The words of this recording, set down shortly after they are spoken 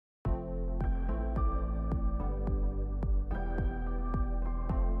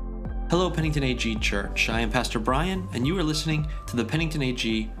Hello, Pennington AG Church. I am Pastor Brian, and you are listening to the Pennington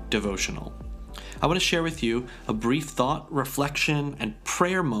AG Devotional. I want to share with you a brief thought, reflection, and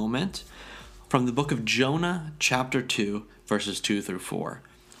prayer moment from the book of Jonah, chapter 2, verses 2 through 4.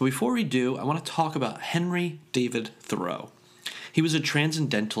 But before we do, I want to talk about Henry David Thoreau. He was a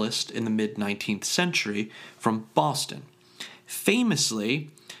transcendentalist in the mid-19th century from Boston. Famously,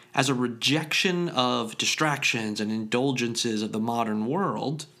 as a rejection of distractions and indulgences of the modern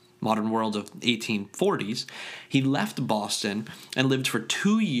world of 1840s, he left Boston and lived for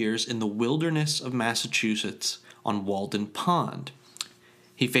 2 years in the wilderness of Massachusetts on Walden Pond.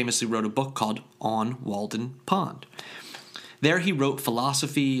 He famously wrote a book called On Walden Pond. There he wrote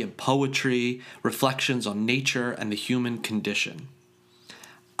philosophy and poetry, reflections on nature and the human condition.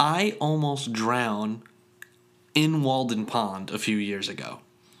 I almost drowned in Walden Pond a few years ago.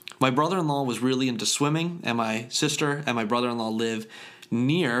 My brother-in-law was really into swimming, and my sister and my brother-in-law live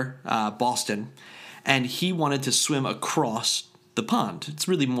near Boston, and he wanted to swim across the pond. It's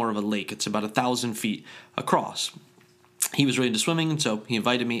really more of a lake. It's about 1,000 feet across. He was really into swimming, and so he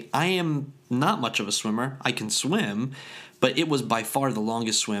invited me. I am not much of a swimmer. I can swim, but it was by far the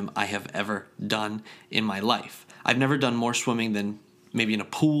longest swim I have ever done in my life. I've never done more swimming than maybe in a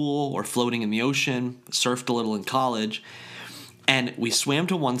pool or floating in the ocean, surfed a little in college, and we swam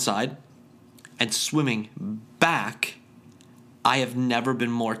to one side, and swimming back, I have never been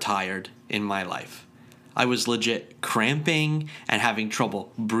more tired in my life. I was legit cramping and having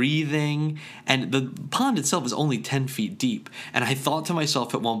trouble breathing, and the pond itself is only 10 feet deep. And I thought to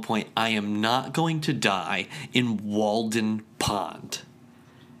myself at one point, I am not going to die in Walden Pond.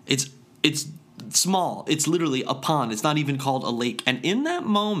 It's small. It's literally a pond. It's not even called a lake. And in that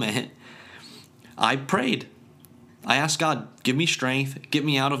moment, I prayed. I asked God, give me strength, get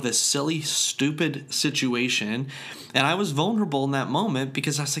me out of this silly, stupid situation. And I was vulnerable in that moment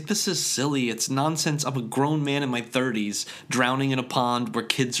because I was like, this is silly. It's nonsense. I'm a grown man in my 30s drowning in a pond where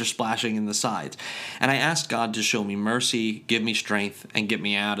kids are splashing in the sides. And I asked God to show me mercy, give me strength, and get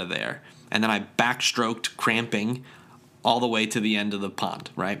me out of there. And then I backstroked, cramping, all the way to the end of the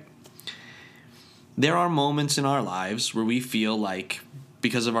pond, right? There are moments in our lives where we feel like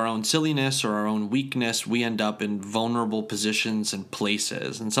because of our own silliness or our own weakness, we end up in vulnerable positions and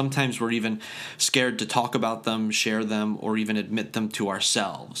places. And sometimes we're even scared to talk about them, share them, or even admit them to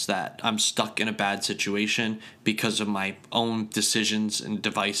ourselves, that I'm stuck in a bad situation because of my own decisions and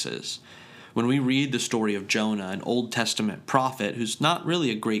devices. When we read the story of Jonah, an Old Testament prophet who's not really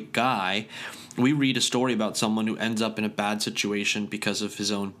a great guy, we read a story about someone who ends up in a bad situation because of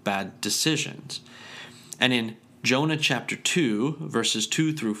his own bad decisions. And in Jonah chapter 2, verses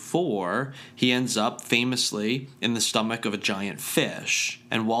 2 through 4, he ends up famously in the stomach of a giant fish.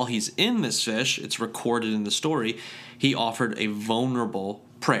 And while he's in this fish, it's recorded in the story, he offered a vulnerable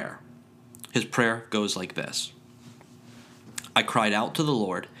prayer. His prayer goes like this: I cried out to the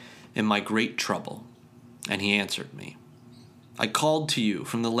Lord in my great trouble, and he answered me. I called to you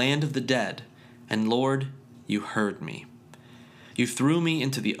from the land of the dead, and Lord, you heard me. You threw me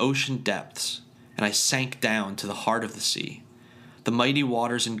into the ocean depths, and I sank down to the heart of the sea. The mighty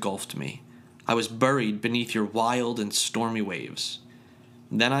waters engulfed me. I was buried beneath your wild and stormy waves.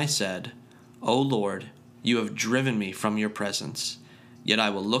 Then I said, O Lord, you have driven me from your presence, yet I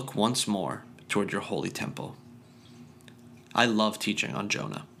will look once more toward your holy temple. I love teaching on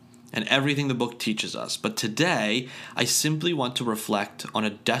Jonah and everything the book teaches us, but today I simply want to reflect on a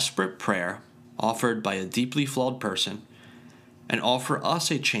desperate prayer offered by a deeply flawed person and offer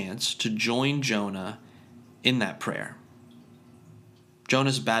us a chance to join Jonah in that prayer.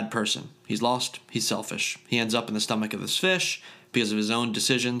 Jonah's a bad person. He's lost. He's selfish. He ends up in the stomach of this fish because of his own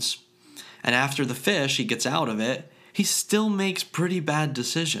decisions. And after the fish, he gets out of it, he still makes pretty bad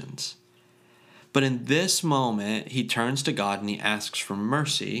decisions. But in this moment, he turns to God and he asks for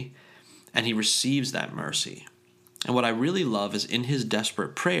mercy, and he receives that mercy. And what I really love is in his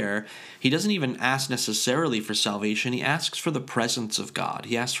desperate prayer, he doesn't even ask necessarily for salvation. He asks for the presence of God.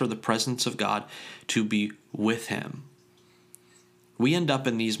 He asks for the presence of God to be with him. We end up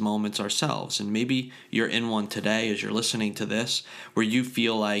in these moments ourselves, and maybe you're in one today as you're listening to this, where you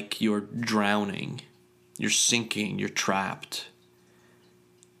feel like you're drowning, you're sinking, you're trapped.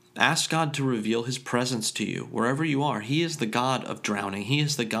 Ask God to reveal his presence to you wherever you are. He is the God of drowning. He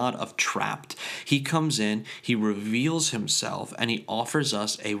is the God of trapped. He comes in, he reveals himself, and he offers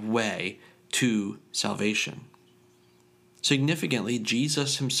us a way to salvation. Significantly,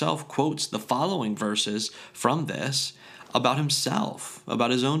 Jesus himself quotes the following verses from this about himself,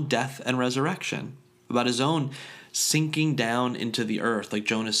 about his own death and resurrection, about his own sinking down into the earth like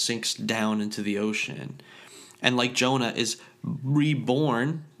Jonah sinks down into the ocean. And like Jonah is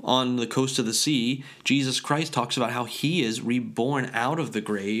reborn on the coast of the sea, Jesus Christ talks about how he is reborn out of the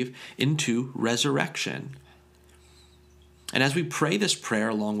grave into resurrection. And as we pray this prayer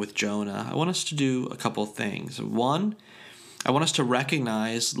along with Jonah, I want us to do a couple of things. One, I want us to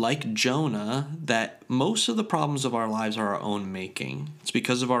recognize, like Jonah, that most of the problems of our lives are our own making. It's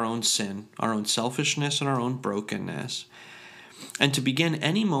because of our own sin, our own selfishness, and our own brokenness. And to begin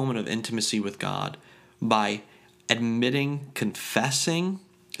any moment of intimacy with God by admitting, confessing,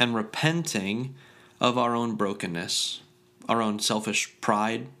 and repenting of our own brokenness, our own selfish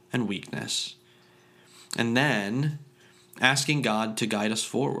pride and weakness. And then asking God to guide us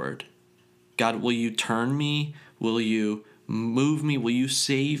forward. God, will you turn me? Will you move me? Will you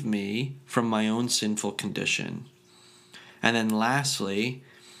save me from my own sinful condition? And then lastly,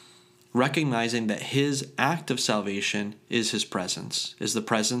 recognizing that his act of salvation is his presence, is the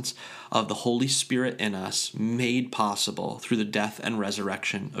presence of the Holy Spirit in us, made possible through the death and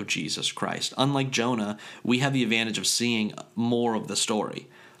resurrection of Jesus Christ. Unlike Jonah, we have the advantage of seeing more of the story,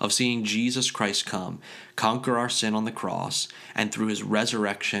 of seeing Jesus Christ come, conquer our sin on the cross, and through his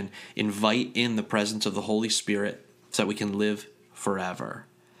resurrection, invite in the presence of the Holy Spirit so that we can live forever.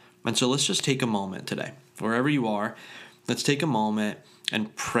 And so let's just take a moment today. Wherever you are, let's take a moment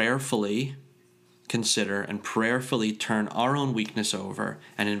and prayerfully consider and prayerfully turn our own weakness over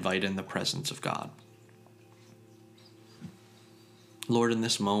and invite in the presence of God. Lord, in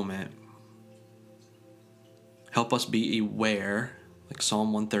this moment, help us be aware, like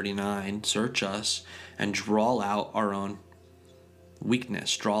Psalm 139, search us and draw out our own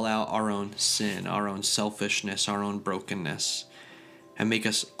weakness, draw out our own sin, our own selfishness, our own brokenness, and make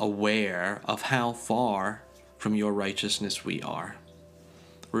us aware of how far from your righteousness we are.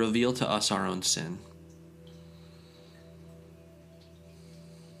 Reveal to us our own sin.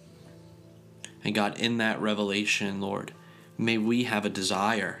 And God, in that revelation, Lord, may we have a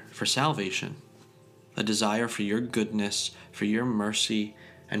desire for salvation, a desire for your goodness, for your mercy,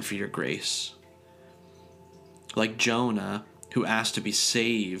 and for your grace. Like Jonah, who asked to be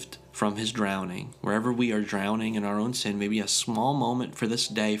saved from his drowning. Wherever we are drowning in our own sin, maybe a small moment for this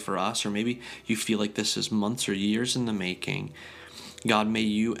day for us, or maybe you feel like this is months or years in the making. God, may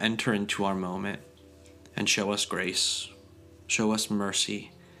you enter into our moment and show us grace, show us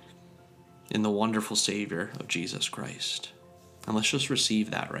mercy in the wonderful Savior of Jesus Christ. And let's just receive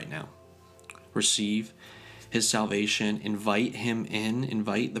that right now. Receive his salvation, invite him in,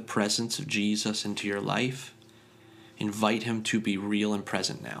 invite the presence of Jesus into your life, invite him to be real and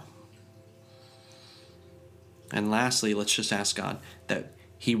present now. And lastly, let's just ask God that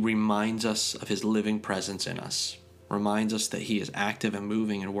he reminds us of his living presence in us, reminds us that he is active and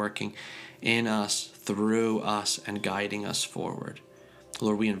moving and working in us, through us, and guiding us forward.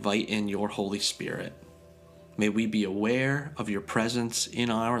 Lord, we invite in your Holy Spirit. May we be aware of your presence in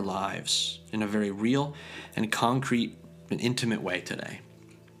our lives in a very real and concrete and intimate way today.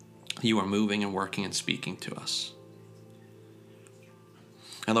 You are moving and working and speaking to us.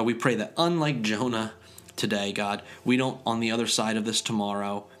 And Lord, we pray that unlike Jonah today, God, we don't, on the other side of this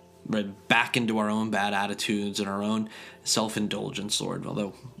tomorrow, back into our own bad attitudes and our own self-indulgence, Lord,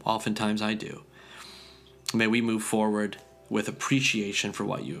 although oftentimes I do. May we move forward with appreciation for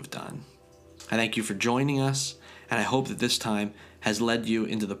what you have done. I thank you for joining us, and I hope that this time has led you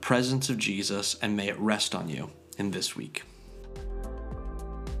into the presence of Jesus, and may it rest on you in this week.